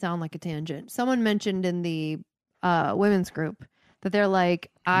gonna sound like a tangent. Someone mentioned in the women's group that they're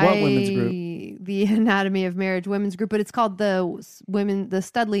like, what women's group? The Anatomy of Marriage women's group, but it's called the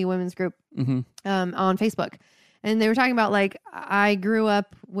Studley Women's Group on Facebook. And they were talking about like, I grew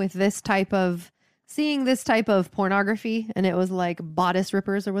up with seeing this type of pornography, and it was like bodice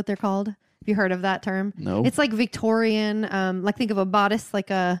rippers or what they're called. Have you heard of that term? No. It's like Victorian, like think of a bodice, like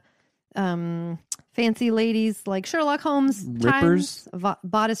a fancy ladies, like Sherlock Holmes rippers? times.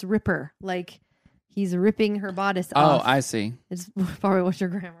 Bodice ripper, like he's ripping her bodice off. Oh, I see. It's probably what your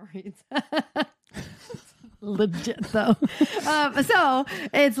grandma reads. Legit though. So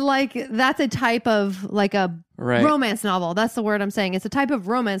it's like that's a type of like a romance novel. That's the word I'm saying. It's a type of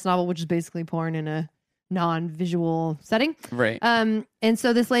romance novel, which is basically porn in a non-visual setting. Right. And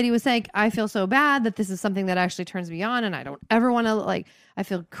so this lady was saying, I feel so bad that this is something that actually turns me on, and I don't ever want to like. I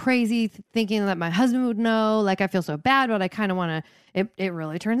feel crazy thinking that my husband would know. Like I feel so bad, but I kind of want to. It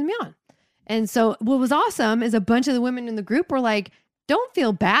really turns me on. And so what was awesome is a bunch of the women in the group were like, don't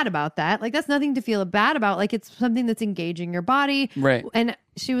feel bad about that. Like, that's nothing to feel bad about. Like, it's something that's engaging your body. Right. And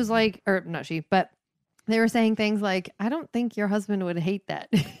she was like, or not she, but they were saying things like, I don't think your husband would hate that.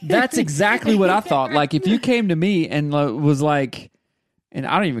 That's exactly what I thought. Like, if you came to me and was like, and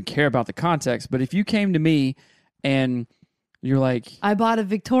I don't even care about the context, but if you came to me and you're like, I bought a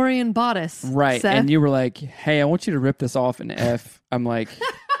Victorian bodice. Right. Seth. And you were like, hey, I want you to rip this off in F. I'm like,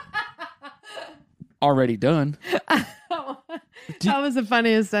 already done. That was the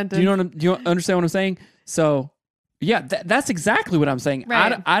funniest sentence. Do you understand what I'm saying? So Yeah, that's exactly what I'm saying.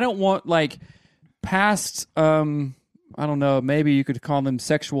 Right. I don't want like past, I don't know, maybe you could call them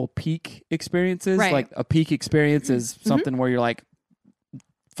sexual peak experiences. Right. Like a peak experience is something where you're like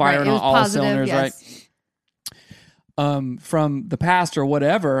Right, firing it on was all positive, cylinders, yes. right? From the past or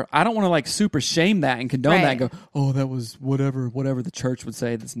whatever, I don't want to like super shame that and condone that and go, oh, that was whatever the church would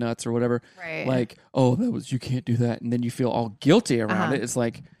say that's nuts or whatever. Right. Like, oh, you can't do that. And then you feel all guilty around it. It's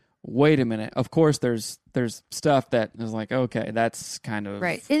like, wait a minute. Of course, there's stuff that is like, okay, that's kind of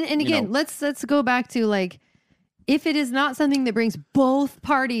right. And again, let's go back to like, if it is not something that brings both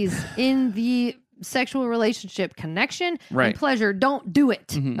parties in the sexual relationship connection and pleasure, don't do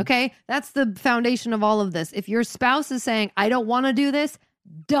it. Okay, that's the foundation of all of this. If your spouse is saying, I don't want to do this,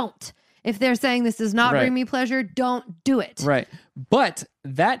 don't. If they're saying this does not bring me pleasure, don't do it. Right. But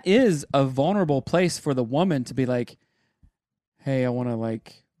that is a vulnerable place for the woman to be like, hey, I want to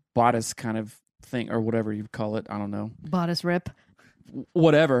like bodice kind of thing or whatever you call it. I don't know. Bodice rip.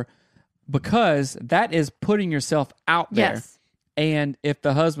 Whatever. Because that is putting yourself out there. Yes. And if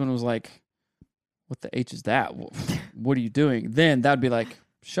the husband was like, what the H is that? What are you doing? Then that'd be like,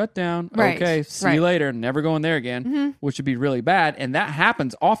 shut down. Right. Okay, see you later. Never going there again, which would be really bad. And that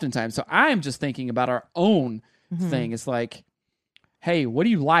happens oftentimes. So I'm just thinking about our own thing. It's like, hey, what do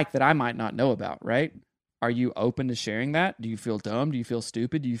you like that I might not know about, right? Are you open to sharing that? Do you feel dumb? Do you feel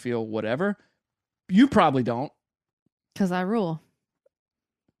stupid? Do you feel whatever? You probably don't. Because I rule.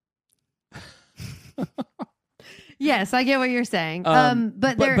 Yes, I get what you're saying.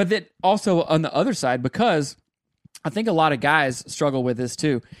 But then also on the other side, because I think a lot of guys struggle with this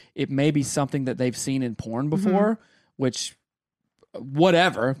too. It may be something that they've seen in porn before, which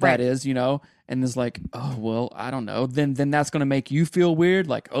whatever that is, and is like, oh, well, I don't know. Then that's going to make you feel weird.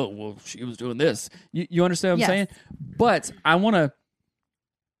 Like, oh, well, she was doing this. You understand what I'm saying? But I want to,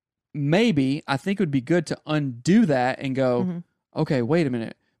 I think it would be good to undo that and go, okay, wait a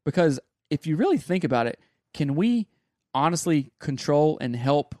minute. Because if you really think about it, can we honestly control and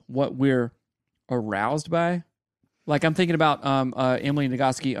help what we're aroused by? Like I'm thinking about Emily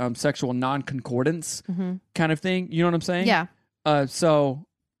Nagoski, sexual non-concordance kind of thing. You know what I'm saying? Yeah. So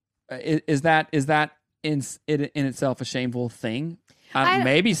is that in itself a shameful thing?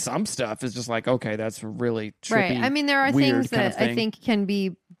 Maybe some stuff is just like, okay, that's really trippy. Right. I mean, there are things that I think can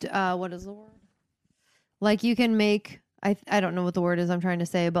be, what is the word? Like you can make, I don't know what the word is I'm trying to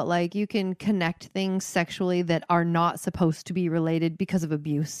say, but like you can connect things sexually that are not supposed to be related because of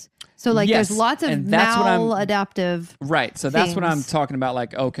abuse. So like there's lots of maladaptive right. So that's what I'm talking about.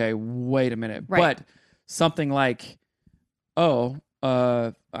 Like, okay, wait a minute. Right. But something like, I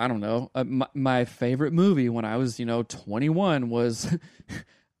don't know. My favorite movie when I was, 21 was,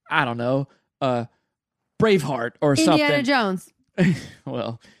 I don't know, Braveheart or something. Indiana Jones.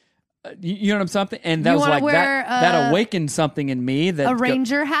 Well, you know what I'm saying? And that was like that awakened something in me. That a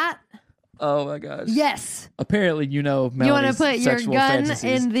ranger hat. Oh my gosh. Yes. Apparently, Melody's you want to put your gun fantasies.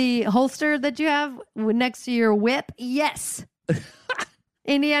 in the holster that you have next to your whip? Yes.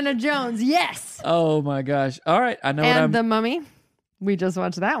 Indiana Jones. Yes. Oh my gosh. All right. I know. And The Mummy. We just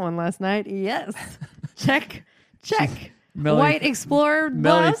watched that one last night. Yes. Check. White Explorer.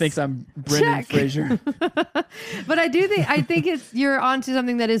 Melody thinks I'm Brendan Fraser. But I think you're onto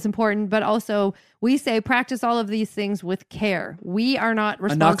something that is important, but also we say practice all of these things with care. We are not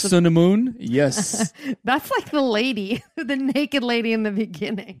responsible. A moon? Yes. That's like the lady, the naked lady in the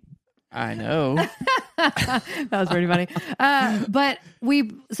beginning. I know. That was pretty funny. But we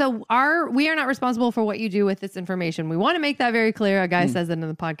are not responsible for what you do with this information. We want to make that very clear. A guy says it in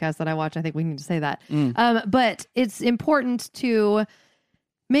the podcast that I watch. I think we need to say that. But it's important to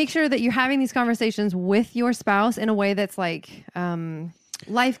make sure that you're having these conversations with your spouse in a way that's like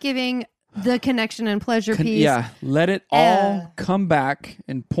life-giving, the connection and pleasure piece. Yeah. Let it all come back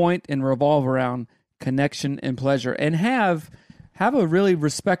and point and revolve around connection and pleasure, and have a really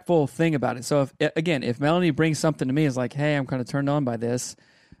respectful thing about it. So if Melanie brings something to me, is like, hey, I'm kind of turned on by this.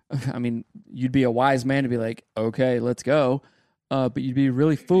 I mean, you'd be a wise man to be like, okay, let's go. But you'd be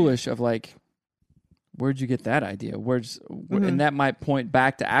really foolish of like, where'd you get that idea? And that might point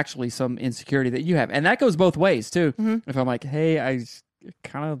back to actually some insecurity that you have. And that goes both ways too. If I'm like, hey, I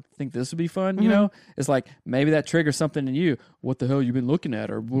kind of think this would be fun, it's like maybe that triggers something in you. What the hell you been looking at,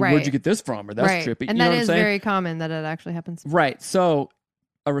 or where'd you get this from, or that's trippy. And that is very common that it actually happens. Right. So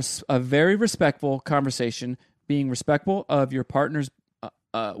a very respectful conversation, being respectful of your partner's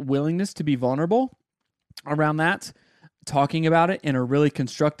willingness to be vulnerable around that, talking about it in a really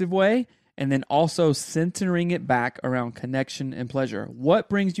constructive way, and then also centering it back around connection and pleasure. What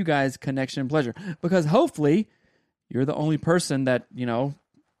brings you guys connection and pleasure? Because hopefully you're the only person that,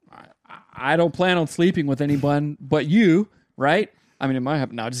 I don't plan on sleeping with anyone but you, right? I mean, it might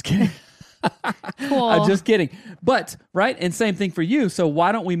happen. No, just kidding. Cool. I'm just kidding. But, right? And same thing for you. So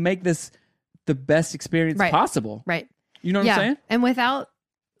why don't we make this the best experience possible? Right. You know what I'm saying? And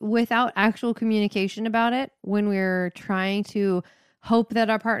without actual communication about it, when we're trying to hope that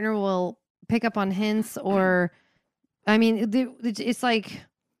our partner will pick up on hints, or, I mean, it's like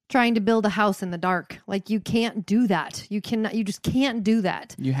trying to build a house in the dark. Like, you can't do that. You just can't do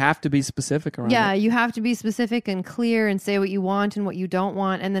that. You have to be specific around it. You have to be specific and clear and say what you want and what you don't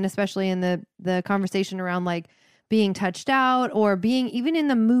want. And then especially in the conversation around like being touched out or being even in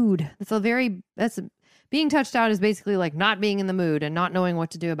the mood. Being touched out is basically like not being in the mood and not knowing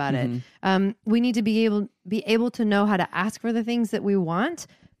what to do about it. We need to be able to know how to ask for the things that we want,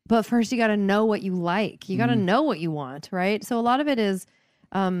 but first you got to know what you like. You got to know what you want, right? So a lot of it is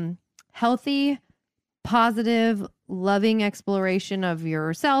healthy, positive, loving exploration of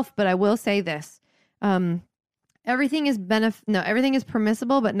yourself. But I will say this, everything is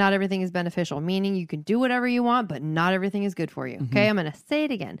permissible, but not everything is beneficial. Meaning you can do whatever you want, but not everything is good for you. Okay. I'm going to say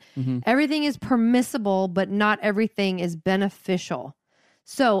it again. Everything is permissible, but not everything is beneficial.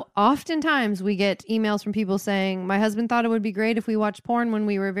 So oftentimes we get emails from people saying, my husband thought it would be great if we watched porn when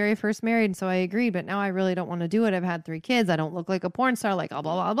we were very first married. And so I agreed, but now I really don't want to do it. I've had 3 kids. I don't look like a porn star, like blah,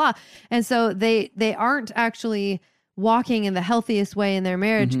 blah, blah, blah. And so they aren't actually walking in the healthiest way in their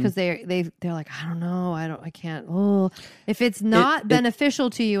marriage because they're like, I don't know. I can't. Oh, if it's not beneficial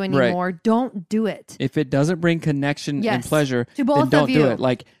to you anymore, don't do it. If it doesn't bring connection and pleasure, to both then don't of you. do it.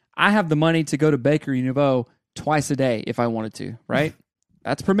 Like, I have the money to go to Bakery Nouveau twice a day if I wanted to, right?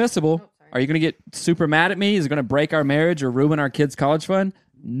 That's permissible. Are you going to get super mad at me? Is it going to break our marriage or ruin our kids' college fund?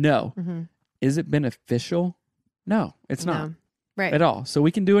 No. Is it beneficial? No, it's not. Right. At all. So we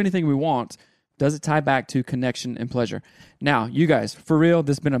can do anything we want. Does it tie back to connection and pleasure? Now, you guys, for real,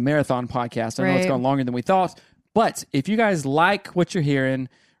 this has been a marathon podcast. I know it's gone longer than we thought. But if you guys like what you're hearing,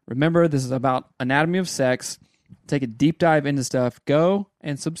 remember this is about anatomy of sex. Take a deep dive into stuff. Go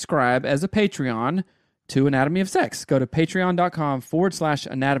and subscribe as a Patreon to Anatomy of Sex. Go to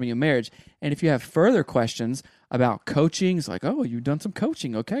patreon.com/anatomy of marriage. And if you have further questions about coaching, it's like, oh, you've done some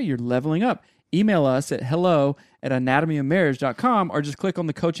coaching. Okay, you're leveling up. Email us at hello@anatomyofmarriage.com or just click on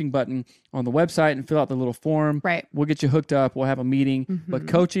the coaching button on the website and fill out the little form. Right. We'll get you hooked up. We'll have a meeting. But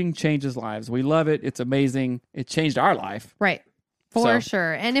coaching changes lives. We love it. It's amazing. It changed our life. Right. For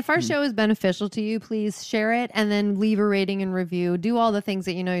sure. And if our show is beneficial to you, please share it and then leave a rating and review. Do all the things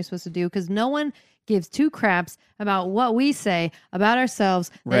that you know you're supposed to do, because no one gives 2 craps about what we say about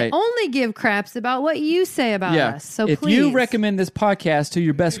ourselves. They only give craps about what you say about us. So if please. you recommend this podcast to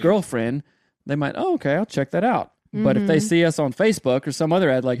your best girlfriend, they might, okay, I'll check that out. But if they see us on Facebook or some other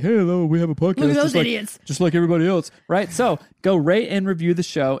ad like, hey, hello, we have a podcast. Look at those idiots. Just like everybody else, right? So go rate and review the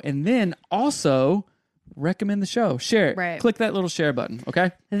show, and then also recommend the show. Share it. Right. Click that little share button,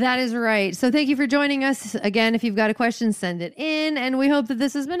 okay? That is right. So thank you for joining us. Again, if you've got a question, send it in, and we hope that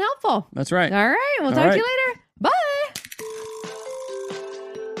this has been helpful. That's right. All right. We'll talk to you later. Bye.